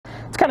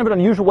kind of an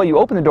unusual way you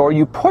open the door.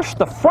 You push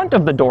the front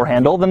of the door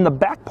handle, then the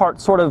back part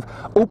sort of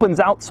opens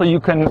out so you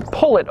can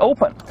pull it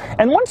open.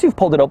 And once you've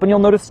pulled it open, you'll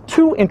notice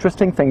two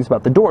interesting things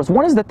about the doors.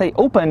 One is that they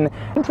open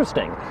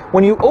interesting.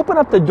 When you open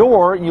up the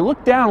door, you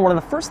look down, one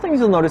of the first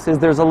things you'll notice is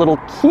there's a little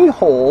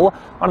keyhole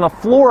on the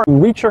floor. You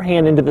reach your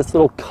hand into this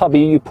little cubby,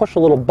 you push a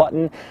little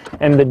button,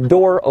 and the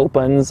door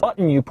opens.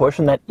 Button you push,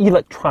 and that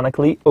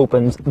electronically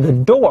opens the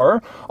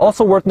door.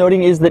 Also worth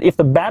noting is that if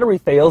the battery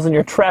fails and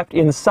you're trapped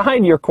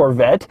inside your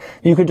Corvette,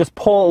 you could just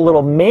pull a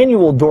little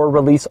manual door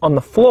release on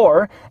the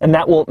floor, and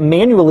that will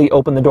manually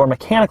open the door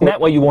mechanically. That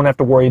way you won't have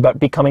to worry about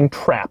becoming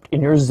trapped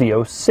in your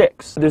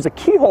Z06. There's a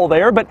keyhole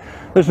there, but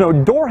there's no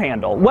door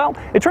handle. Well,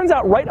 it turns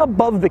out right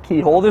above the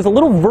keyhole, there's a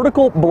little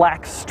vertical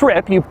black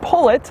strip. You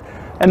pull it,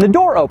 and the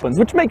door opens,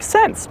 which makes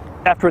sense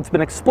after it's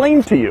been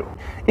explained to you.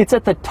 It's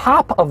at the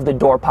top of the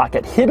door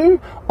pocket, hidden,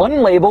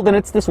 unlabeled, and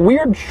it's this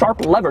weird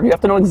sharp lever. You have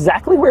to know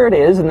exactly where it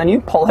is, and then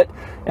you pull it,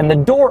 and the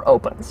door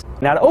opens.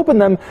 Now to open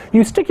them,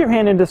 you stick your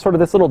hand into sort of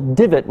this little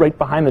divot right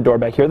behind the door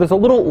back here. There's a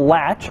little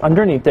latch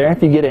underneath there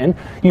if you get in.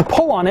 You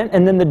pull on it,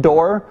 and then the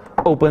door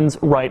opens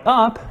right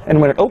up,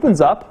 and when it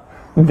opens up,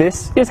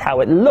 this is how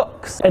it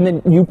looks. And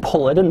then you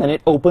pull it, and then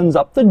it opens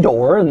up the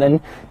door, and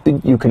then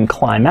you can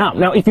climb out.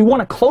 Now, if you want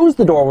to close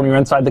the door when you're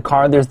inside the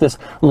car, there's this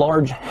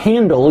large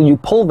handle. You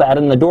pull that,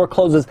 and the door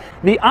closes.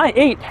 The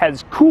i8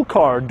 has cool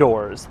car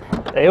doors.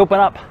 They open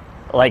up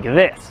like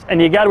this.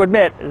 And you got to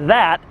admit,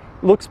 that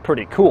looks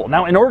pretty cool.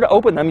 Now, in order to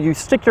open them, you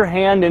stick your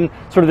hand in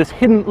sort of this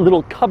hidden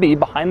little cubby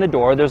behind the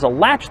door. There's a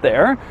latch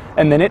there,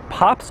 and then it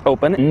pops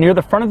open near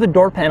the front of the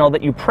door panel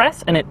that you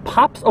press, and it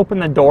pops open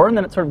the door, and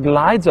then it sort of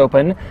glides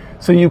open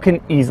so you can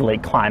easily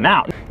climb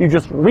out. You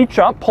just reach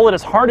up, pull it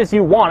as hard as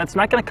you want. It's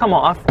not going to come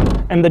off,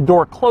 and the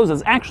door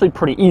closes actually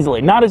pretty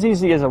easily. Not as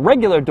easy as a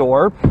regular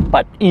door,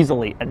 but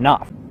easily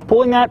enough.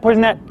 Pulling that,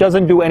 pushing that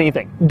doesn't do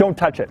anything. Don't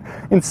touch it.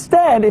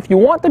 Instead, if you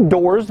want the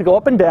doors to go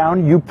up and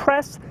down, you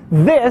press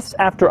this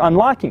after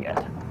unlocking it.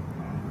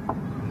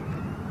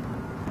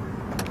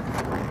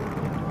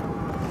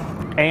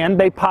 And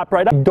they pop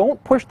right up.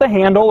 Don't push the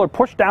handle or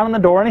push down on the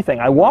door or anything.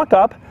 I walk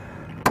up,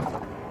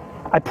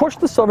 I push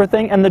the silver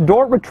thing, and the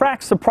door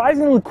retracts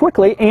surprisingly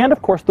quickly, and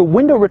of course the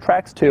window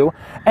retracts too,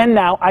 and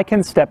now I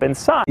can step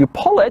inside. You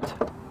pull it,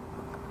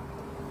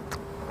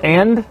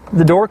 and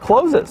the door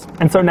closes.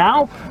 And so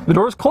now the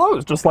door is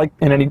closed, just like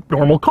in any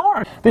normal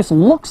car. This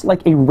looks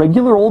like a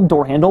regular old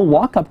door handle.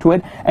 Walk up to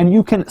it, and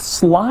you can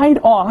slide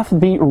off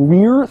the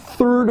rear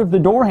third of the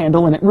door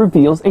handle, and it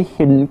reveals a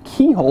hidden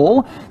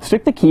keyhole.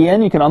 Stick the key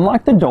in, you can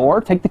unlock the door,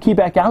 take the key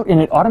back out,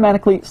 and it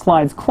automatically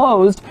slides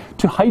closed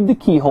to hide the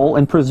keyhole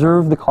and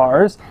preserve the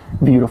car's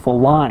beautiful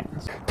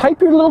lines.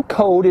 Type your little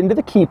code into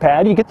the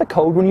keypad. You get the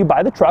code when you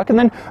buy the truck, and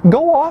then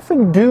go off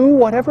and do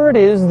whatever it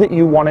is that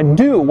you want to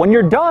do. When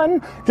you're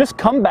done, just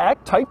come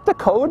back, type the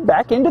code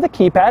back into the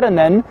keypad, and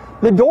then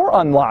the door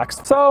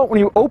unlocks. So when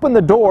you open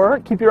the door,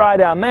 keep your eye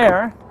down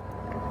there.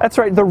 That's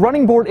right, the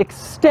running board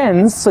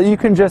extends so you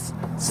can just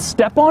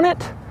step on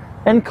it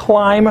and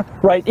climb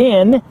right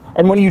in.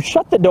 And when you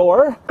shut the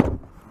door,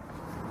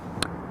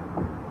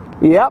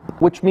 yep,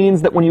 which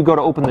means that when you go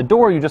to open the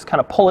door, you just kind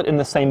of pull it in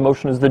the same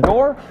motion as the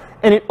door,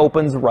 and it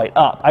opens right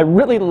up. I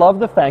really love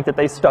the fact that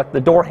they stuck the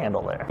door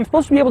handle there. You're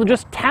supposed to be able to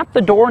just tap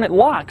the door and it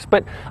locks,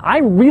 but I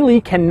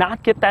really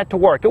cannot get that to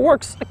work. It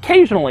works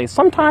occasionally.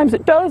 Sometimes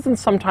it does, and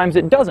sometimes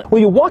it doesn't.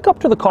 Well, you walk up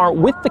to the car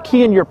with the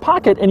key in your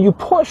pocket, and you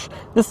push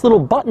this little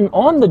button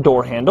on the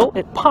door handle.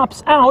 It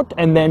pops out,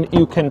 and then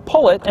you can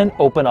pull it and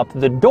open up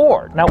the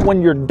door. Now,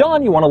 when you're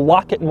done, you want to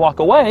lock it and walk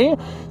away.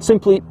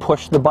 Simply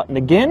push the button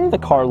again, the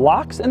car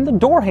locks, and the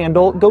door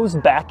handle goes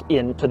back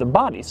into the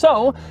body.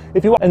 So,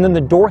 if you and then the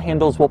door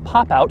handles will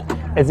pop out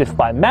as if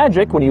by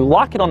magic. When you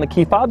lock it on the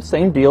key fob,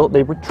 same deal,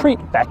 they retreat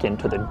back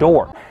into the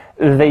door.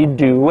 They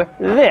do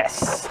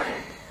this.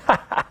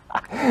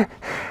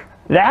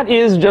 That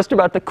is just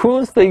about the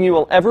coolest thing you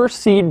will ever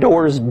see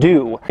doors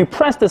do. You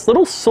press this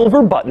little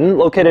silver button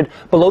located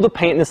below the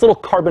paint in this little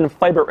carbon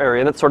fiber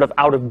area that's sort of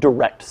out of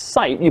direct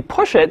sight. You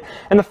push it,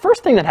 and the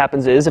first thing that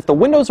happens is, if the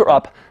windows are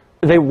up,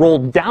 they roll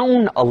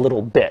down a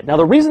little bit. Now,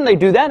 the reason they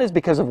do that is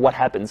because of what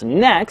happens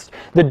next.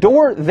 The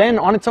door then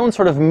on its own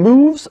sort of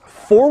moves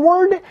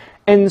forward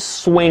and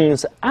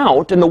swings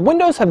out, and the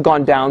windows have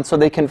gone down so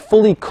they can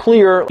fully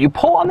clear. You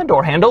pull on the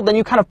door handle, then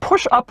you kind of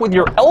push up with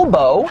your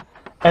elbow,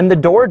 and the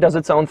door does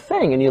its own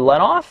thing, and you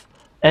let off,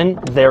 and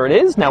there it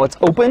is. Now it's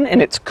open,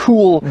 and it's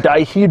cool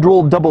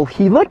dihedral double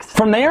helix.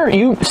 From there,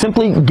 you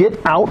simply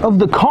get out of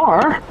the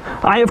car.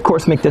 I, of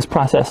course, make this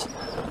process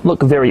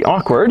look very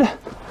awkward,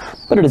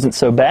 but it isn't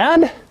so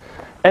bad.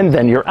 And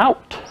then you're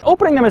out.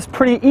 Opening them is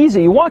pretty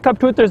easy. You walk up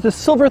to it, there's this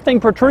silver thing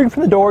protruding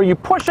from the door, you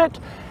push it,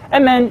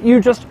 and then you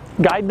just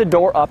guide the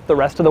door up the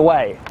rest of the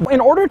way. In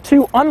order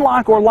to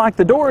unlock or lock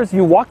the doors,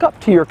 you walk up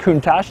to your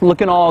Countach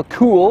looking all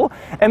cool,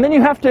 and then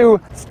you have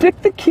to stick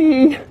the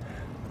key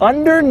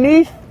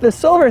underneath the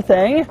silver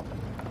thing,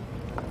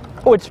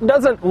 which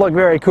doesn't look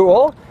very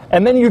cool,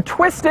 and then you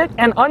twist it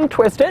and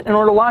untwist it in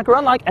order to lock or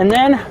unlock, and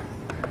then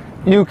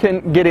you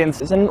can get in.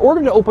 And in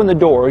order to open the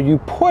door, you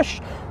push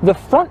the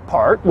front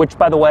part, which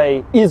by the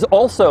way is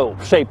also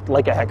shaped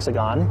like a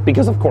hexagon,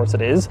 because of course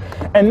it is,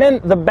 and then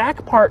the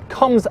back part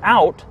comes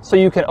out so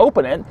you can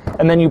open it,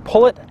 and then you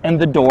pull it and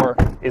the door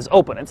is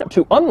open. And so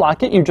to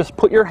unlock it, you just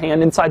put your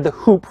hand inside the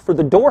hoop for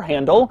the door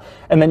handle,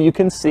 and then you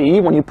can see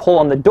when you pull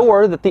on the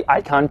door that the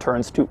icon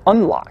turns to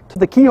unlocked.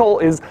 The keyhole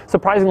is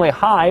surprisingly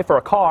high for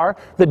a car.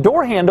 The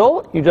door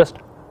handle, you just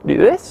do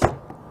this,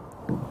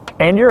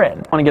 and you're in.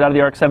 Want to get out of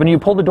the RX-7, you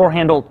pull the door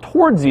handle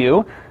towards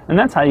you, and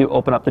that's how you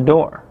open up the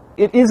door.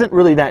 It isn't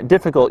really that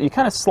difficult. You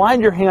kind of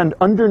slide your hand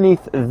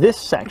underneath this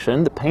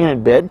section, the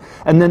painted bit,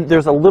 and then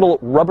there's a little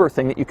rubber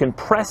thing that you can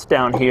press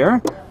down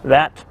here.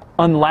 That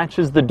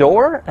unlatches the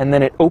door, and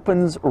then it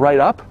opens right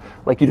up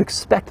like you'd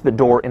expect the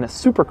door in a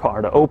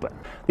supercar to open.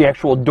 The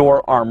actual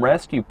door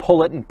armrest, you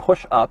pull it and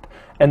push up,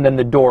 and then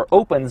the door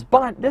opens,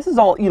 but this is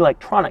all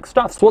electronic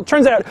stuff. So it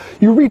turns out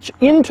you reach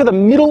into the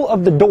middle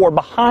of the door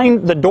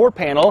behind the door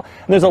panel,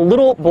 and there's a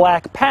little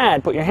black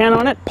pad. Put your hand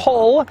on it,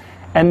 pull,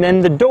 and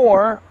then the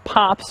door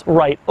pops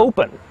right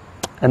open.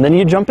 And then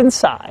you jump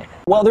inside.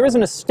 Well, there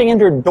isn't a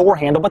standard door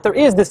handle, but there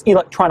is this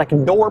electronic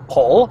door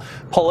pull.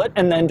 Pull it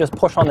and then just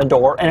push on the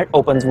door and it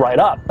opens right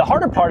up. The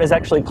harder part is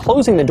actually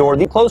closing the door.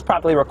 The close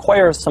properly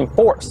requires some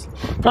force.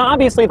 Now,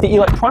 obviously, if the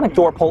electronic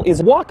door pull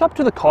is walk up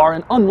to the car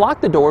and unlock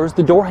the doors,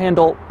 the door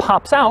handle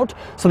pops out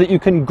so that you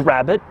can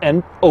grab it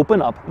and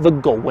open up the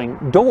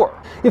gullwing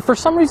door. If for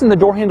some reason the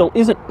door handle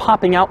isn't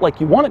popping out like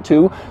you want it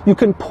to, you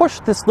can push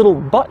this little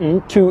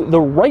button to the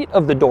right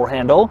of the door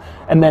handle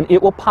and then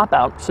it will pop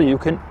out so you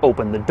can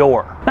open the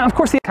door. Now, of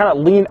course, you kind of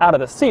lean out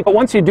of the seat, but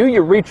once you do,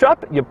 you reach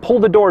up, you pull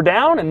the door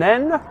down, and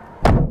then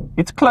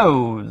it's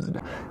closed.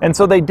 And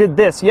so they did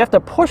this. You have to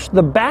push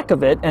the back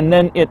of it, and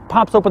then it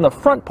pops open the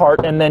front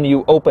part, and then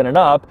you open it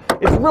up.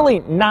 It's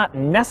really not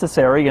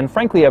necessary, and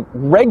frankly, a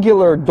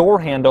regular door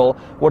handle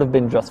would have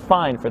been just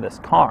fine for this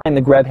car. And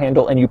the grab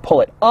handle, and you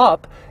pull it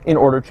up in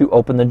order to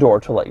open the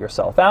door to let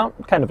yourself out.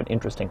 Kind of an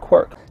interesting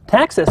quirk. To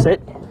access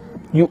it,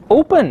 you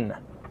open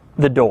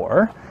the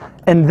door,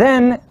 and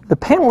then the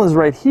panel is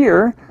right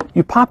here.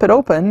 You pop it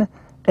open,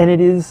 and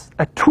it is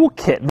a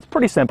toolkit. It's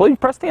pretty simple. You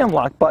press the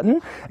unlock button,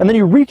 and then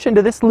you reach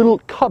into this little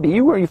cubby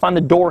where you find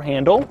the door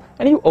handle,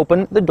 and you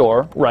open the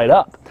door right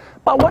up.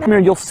 But what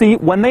you'll see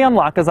when they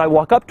unlock as I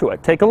walk up to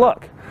it. Take a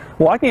look.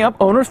 Walking up,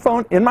 owner's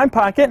phone in my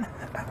pocket,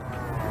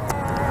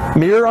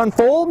 mirror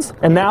unfolds,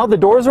 and now the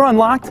doors are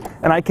unlocked,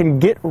 and I can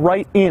get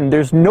right in.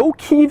 There's no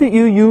key that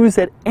you use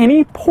at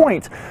any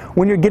point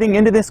when you're getting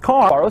into this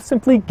car.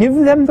 Simply give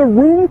them the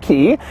room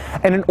key,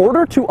 and in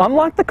order to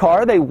unlock the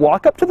car, they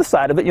walk up to the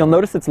side of it. You'll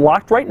notice it's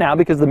locked right now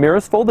because the mirror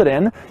is folded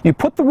in. You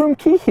put the room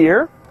key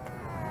here,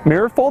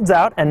 mirror folds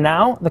out, and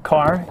now the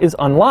car is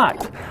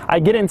unlocked. I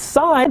get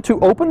inside to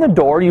open the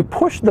door. You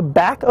push the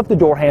back of the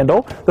door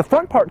handle, the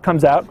front part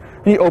comes out,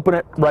 and you open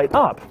it right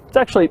up. It's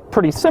actually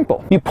pretty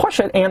simple. You push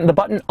it and the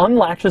button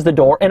unlatches the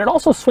door, and it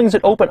also swings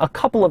it open a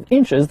couple of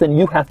inches, then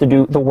you have to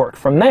do the work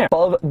from there.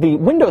 Above the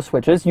window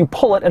switches, you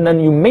pull it and then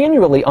you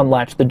manually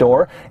unlatch the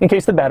door in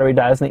case the battery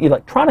dies and the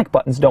electronic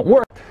buttons don't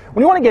work.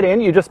 When you want to get in,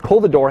 you just pull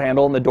the door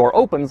handle and the door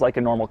opens like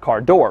a normal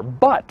car door.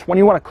 But when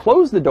you want to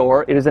close the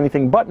door, it is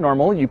anything but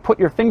normal. You put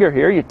your finger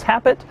here, you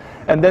tap it,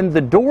 and then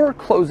the door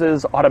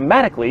closes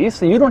automatically,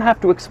 so you don't have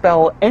to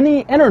expel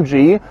any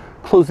energy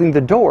closing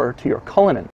the door to your Cullinan.